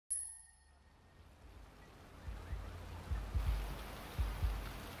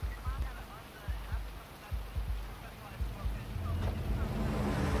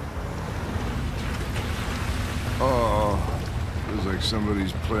like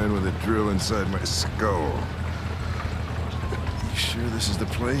somebody's playing with a drill inside my skull. You sure this is the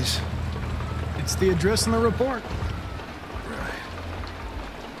place? It's the address in the report. Right.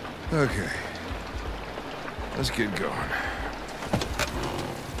 Okay. Let's get going.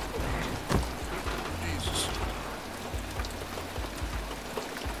 Jesus.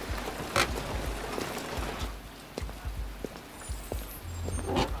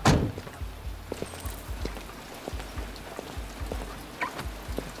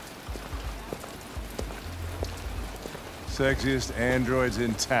 Sexiest androids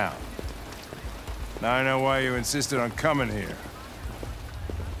in town. Now I know why you insisted on coming here.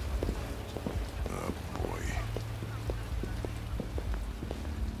 Oh, boy.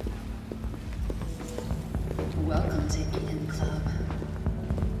 Welcome to Eden Club.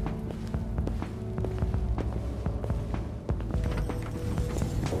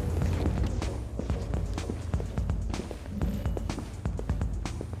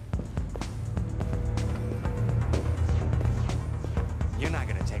 You're not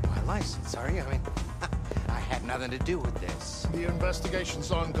gonna take my license, are you? I mean, I had nothing to do with this. The investigation's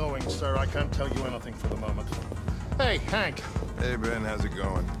ongoing, sir. I can't tell you anything for the moment. Hey, Hank. Hey, Ben, how's it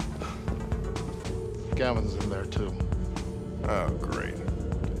going? Gavin's in there, too. Oh, great.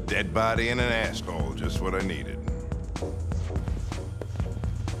 Dead body and an asshole, just what I needed.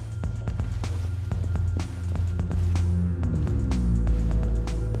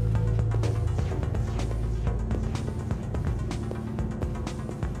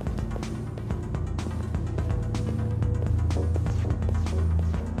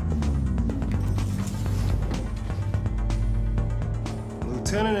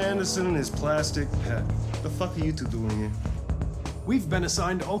 Lieutenant Anderson and his plastic pet. What the fuck are you two doing here? We've been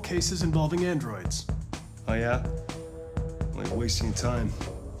assigned all cases involving androids. Oh, yeah? Like wasting your time.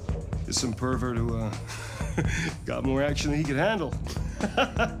 There's some pervert who, got more action than he could handle.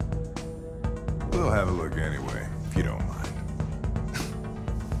 We'll have a look anyway, if you don't mind.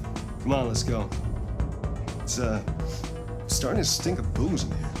 Come on, let's go. It's, starting to stink of booze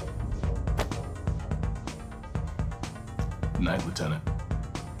in here. Good night, Lieutenant.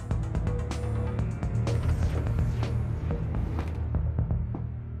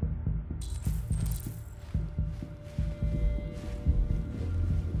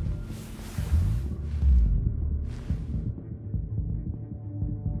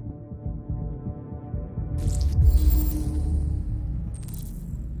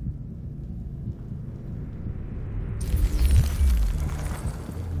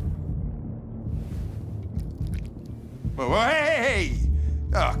 Oh, hey!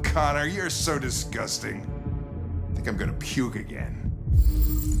 Oh, Connor, you're so disgusting. I think I'm gonna puke again.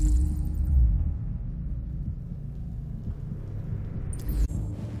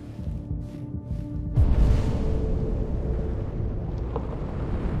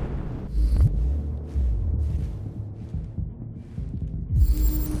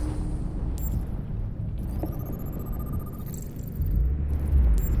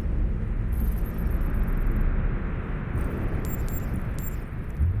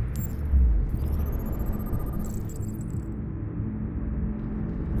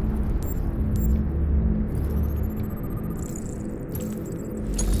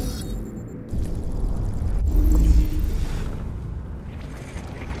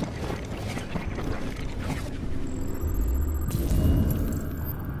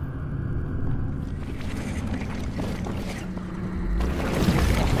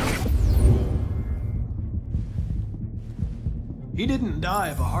 He didn't die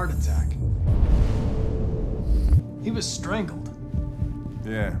of a heart attack. He was strangled.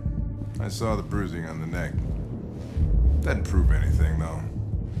 Yeah, I saw the bruising on the neck. Doesn't prove anything, though.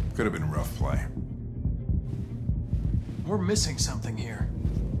 Could have been rough play. We're missing something here.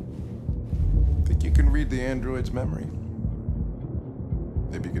 Think you can read the android's memory?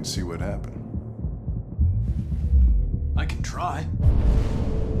 Maybe you can see what happened. I can try.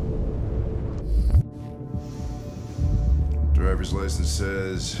 Driver's license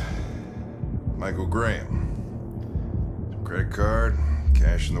says Michael Graham. Credit card,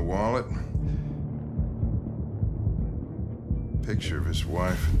 cash in the wallet. Picture of his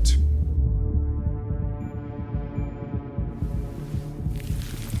wife and two.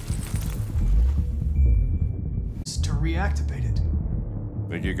 It's to reactivate it.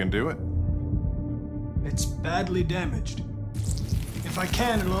 Think you can do it? It's badly damaged. If I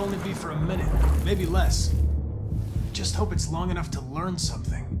can, it'll only be for a minute, maybe less. Just hope it's long enough to learn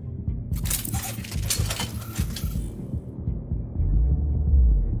something.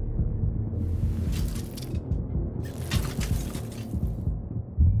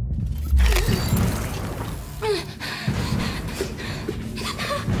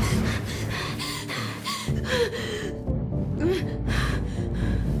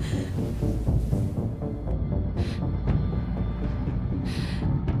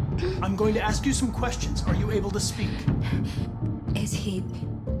 ask you some questions. Are you able to speak? Is he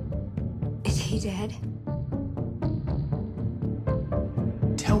dead?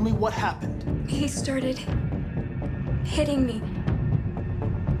 Tell me what happened. He started hitting me.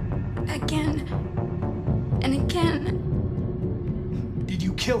 Again. And again. Did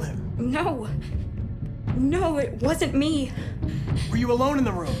you kill him? No. No, it wasn't me. Were you alone in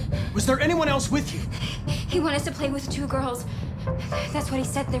the room? Was there anyone else with you? He wanted us to play with 2 girls. That's what he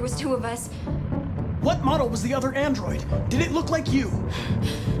said. There was 2 of us. What model was the other android? Did it look like you?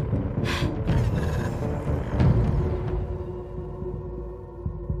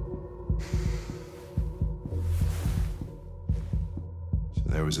 So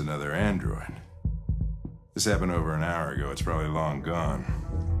there was another android. This happened over an hour ago. It's probably long gone.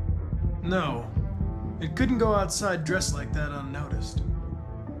 No. It couldn't go outside dressed like that unnoticed.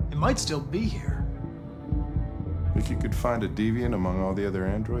 It might still be here. Think you could find a deviant among all the other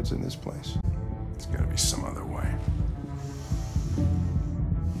androids in this place? There's gotta be some other way.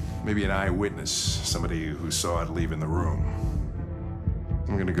 Maybe an eyewitness, somebody who saw it leaving the room.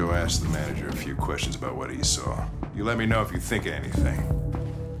 I'm gonna go ask the manager a few questions about what he saw. You let me know if you think of anything.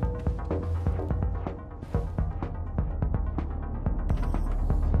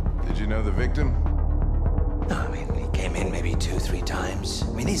 Did you know the victim? No, I mean, he came in maybe 2-3 times.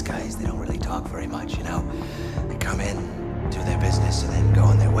 I mean, these guys, they don't really talk very much, you know? They come in, do their business, and then go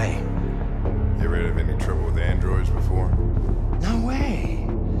on their way. You ever had any trouble with androids before? No way.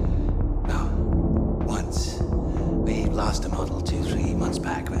 No. Once. We lost a model 2-3 months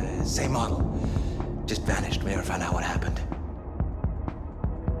back. Same model. Just vanished. We never found out what happened.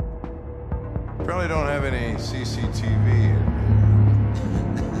 Probably don't have any CCTV.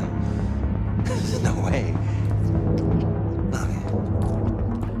 No way. I mean,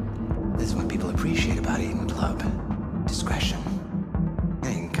 this is what people appreciate about Eden Club. Discretion.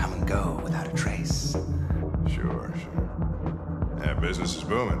 You can come and go without a trace. Sure. Yeah, business is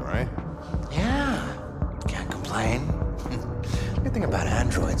booming, right? Yeah. Can't complain. The good thing about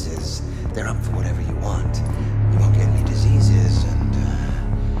androids is they're up for whatever you want. You won't get any diseases, and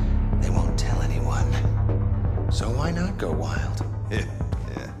they won't tell anyone. So why not go wild?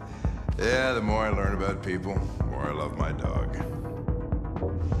 Yeah, the more I learn about people, the more I love my dog.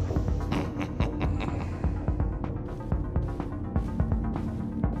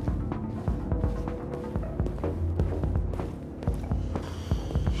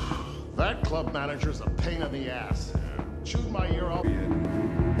 That club manager's a pain in the ass. Chewed my ear off. I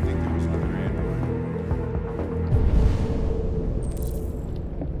think there was another android.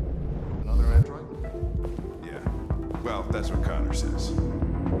 Another android? Yeah. Well, that's what Connor says.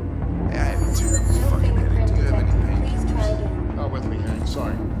 Hey, I have a terrible fucking headache. Do you have any painkillers? Oh, with me, Hank.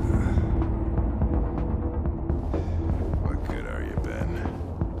 Sorry. What good are you, Ben?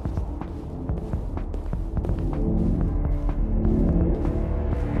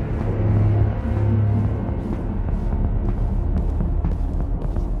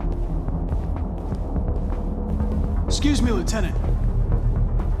 Excuse me, Lieutenant.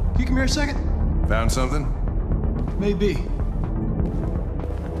 Can you come here a second? Found something? Maybe.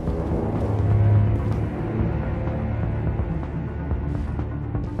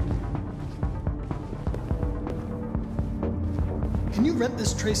 Can you rent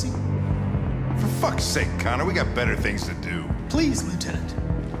this, Tracy? For fuck's sake, Connor, we got better things to do. Please, Lieutenant.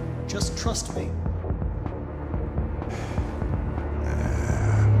 Just trust me.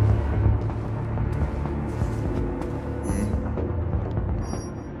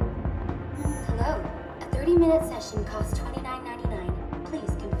 Hello. A 30-minute session costs $29.99.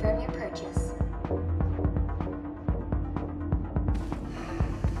 Please confirm your purchase.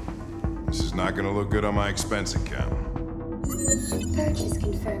 This is not gonna look good on my expense account. Purchase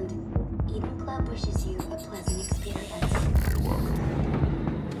confirmed. Eden Club wishes you a pleasant experience. You're welcome.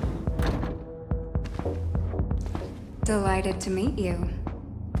 Delighted to meet you.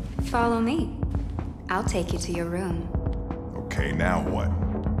 Follow me. I'll take you to your room. Okay, now what?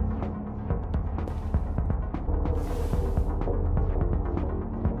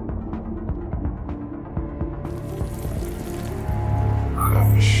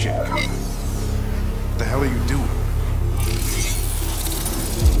 Oh, shit. What the hell are you doing?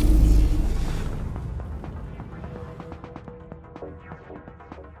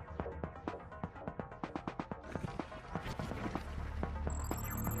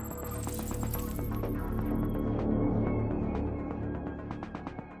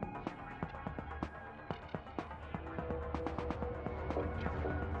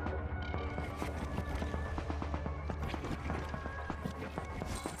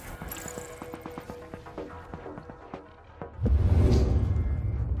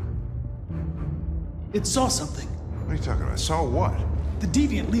 It saw something. What are you talking about? Saw what? The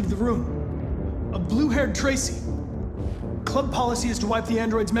deviant leave the room. A blue-haired Tracy. Club policy is to wipe the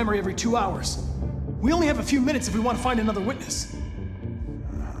android's memory every 2 hours. We only have a few minutes if we want to find another witness.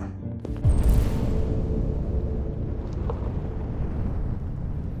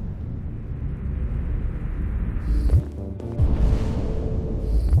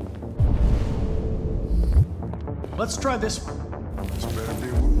 Let's try this one. This better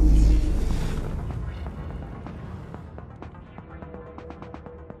be.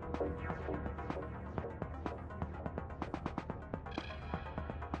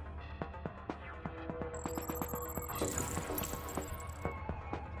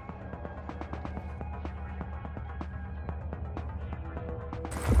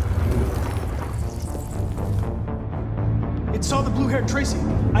 It saw the blue-haired Tracy.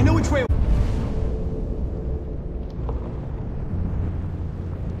 I know which way.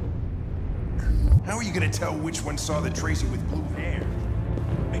 How are you gonna tell which one saw the Tracy with blue hair?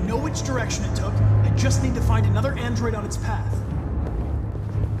 I know which direction it took. I just need to find another android on its path.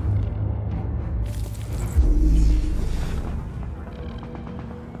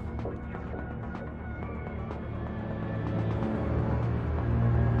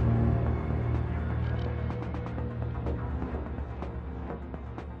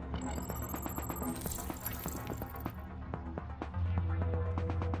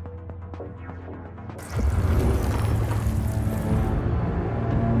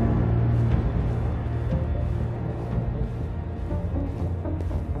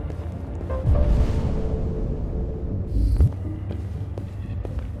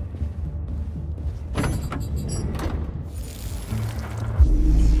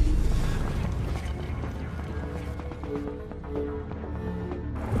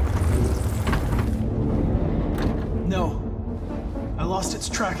 No. I lost its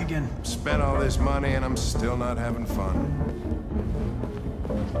track again. Spent all this money and I'm still not having fun.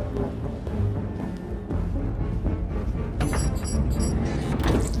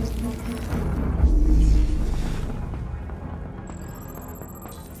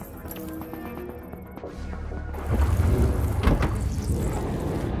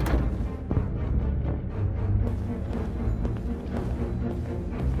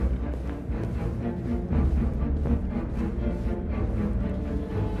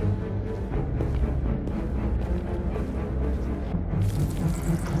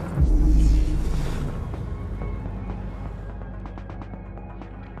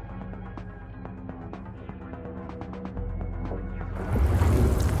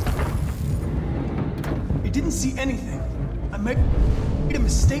 It didn't see anything. I made a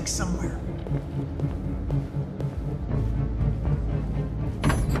mistake somewhere.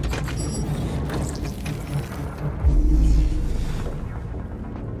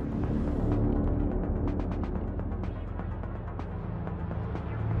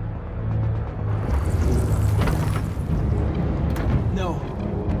 No.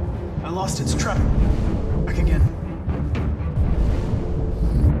 I lost its track. Back again.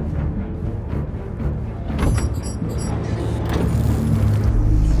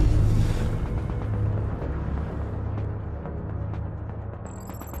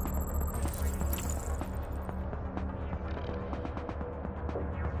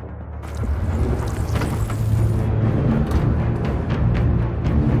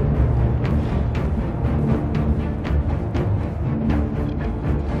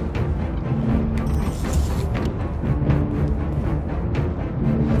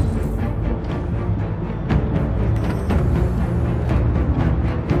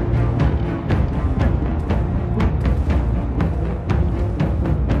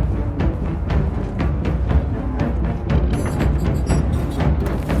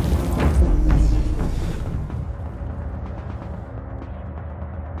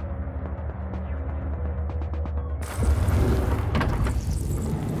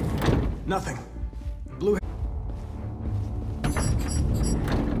 Nothing. Blue.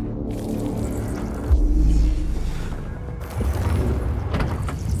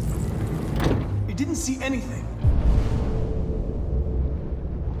 It didn't see anything.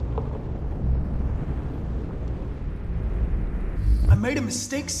 I made a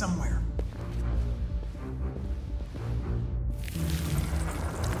mistake somewhere.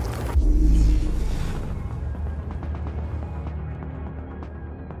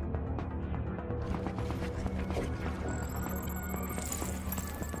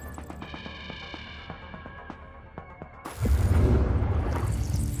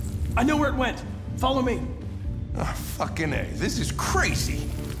 I know where it went. Follow me. Oh, fucking A. This is crazy.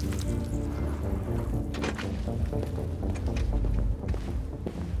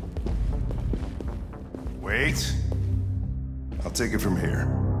 Wait. I'll take it from here.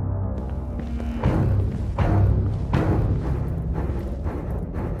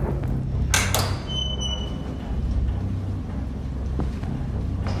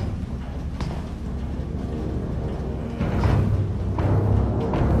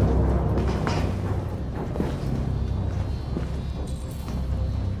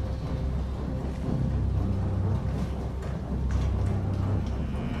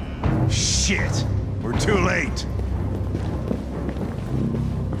 Shit! We're too late!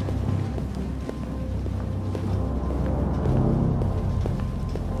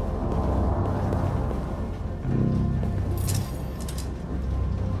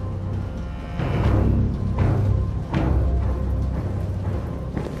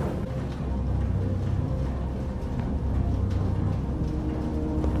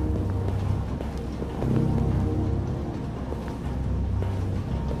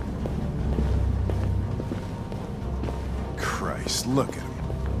 Look at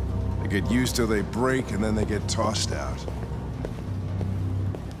them. They get used till they break, and then they get tossed out.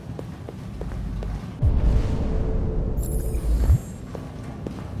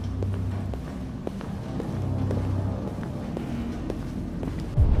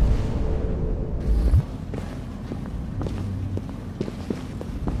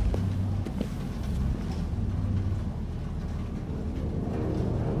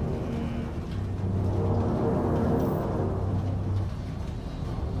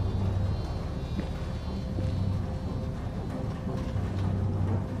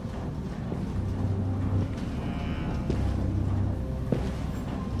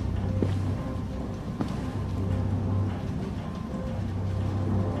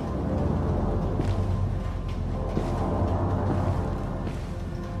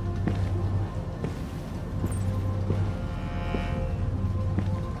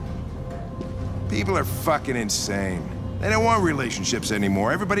 People are fucking insane. They don't want relationships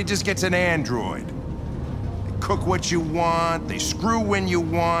anymore. Everybody just gets an android. They cook what you want, they screw when you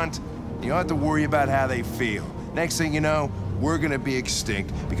want. You don't have to worry about how they feel. Next thing you know, we're gonna be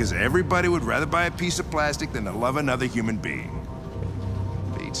extinct because everybody would rather buy a piece of plastic than to love another human being.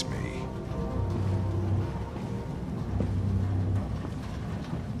 Beats me.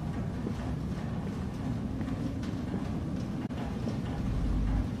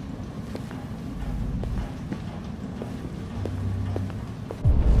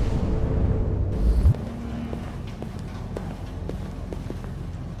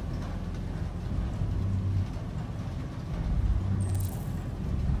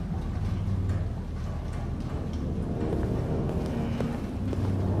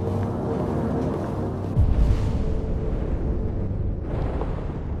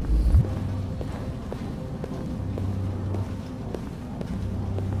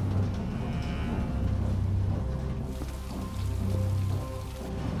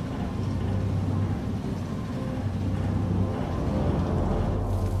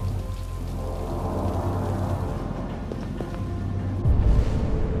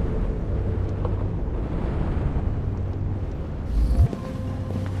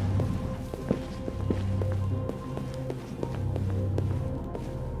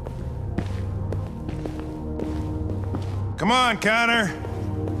 Come on, Connor.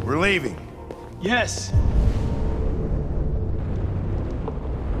 We're leaving. Yes.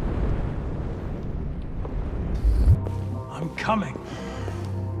 I'm coming.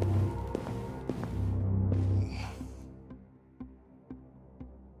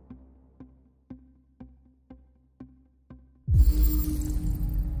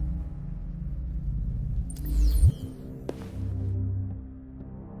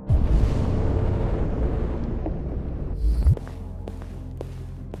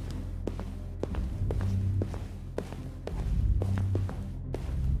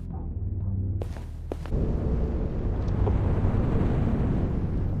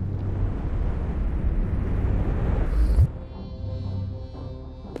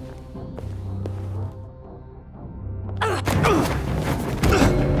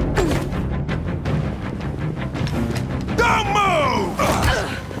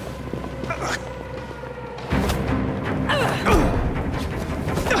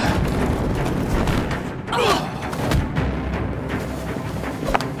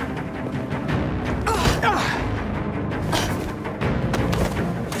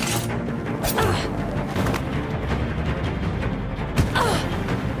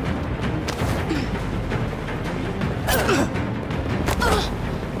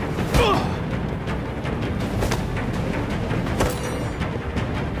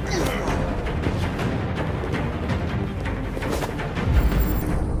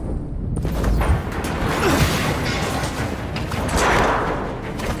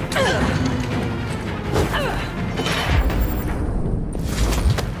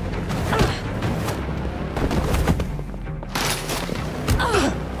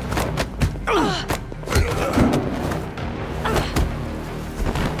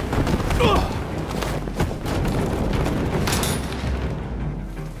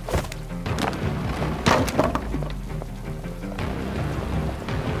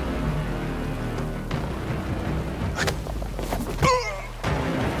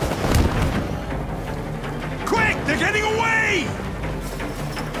 getting away!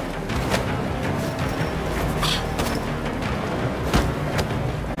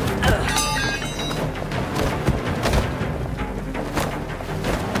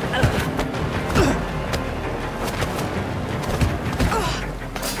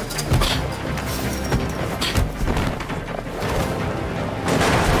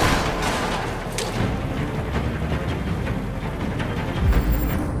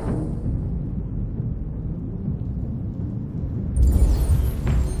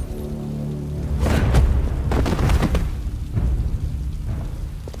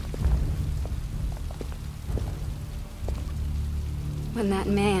 When that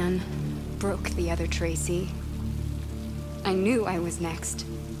man broke the other Tracy, I knew I was next.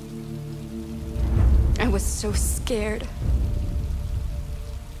 I was so scared.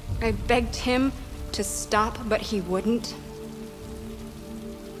 I begged him to stop, but he wouldn't.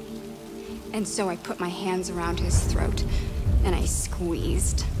 And so I put my hands around his throat, and I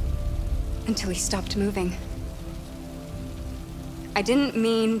squeezed until he stopped moving. I didn't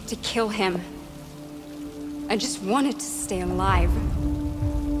mean to kill him. I just wanted to stay alive.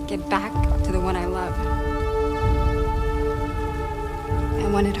 Get back to the one I love. I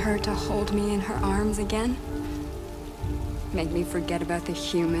wanted her to hold me in her arms again. Make me forget about the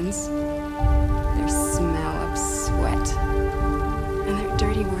humans, their smell of sweat, and their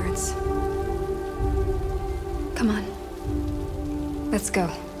dirty words. Come on, let's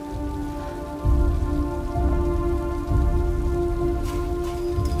go.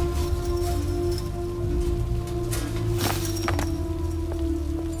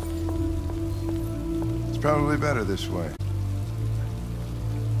 It's probably better this way.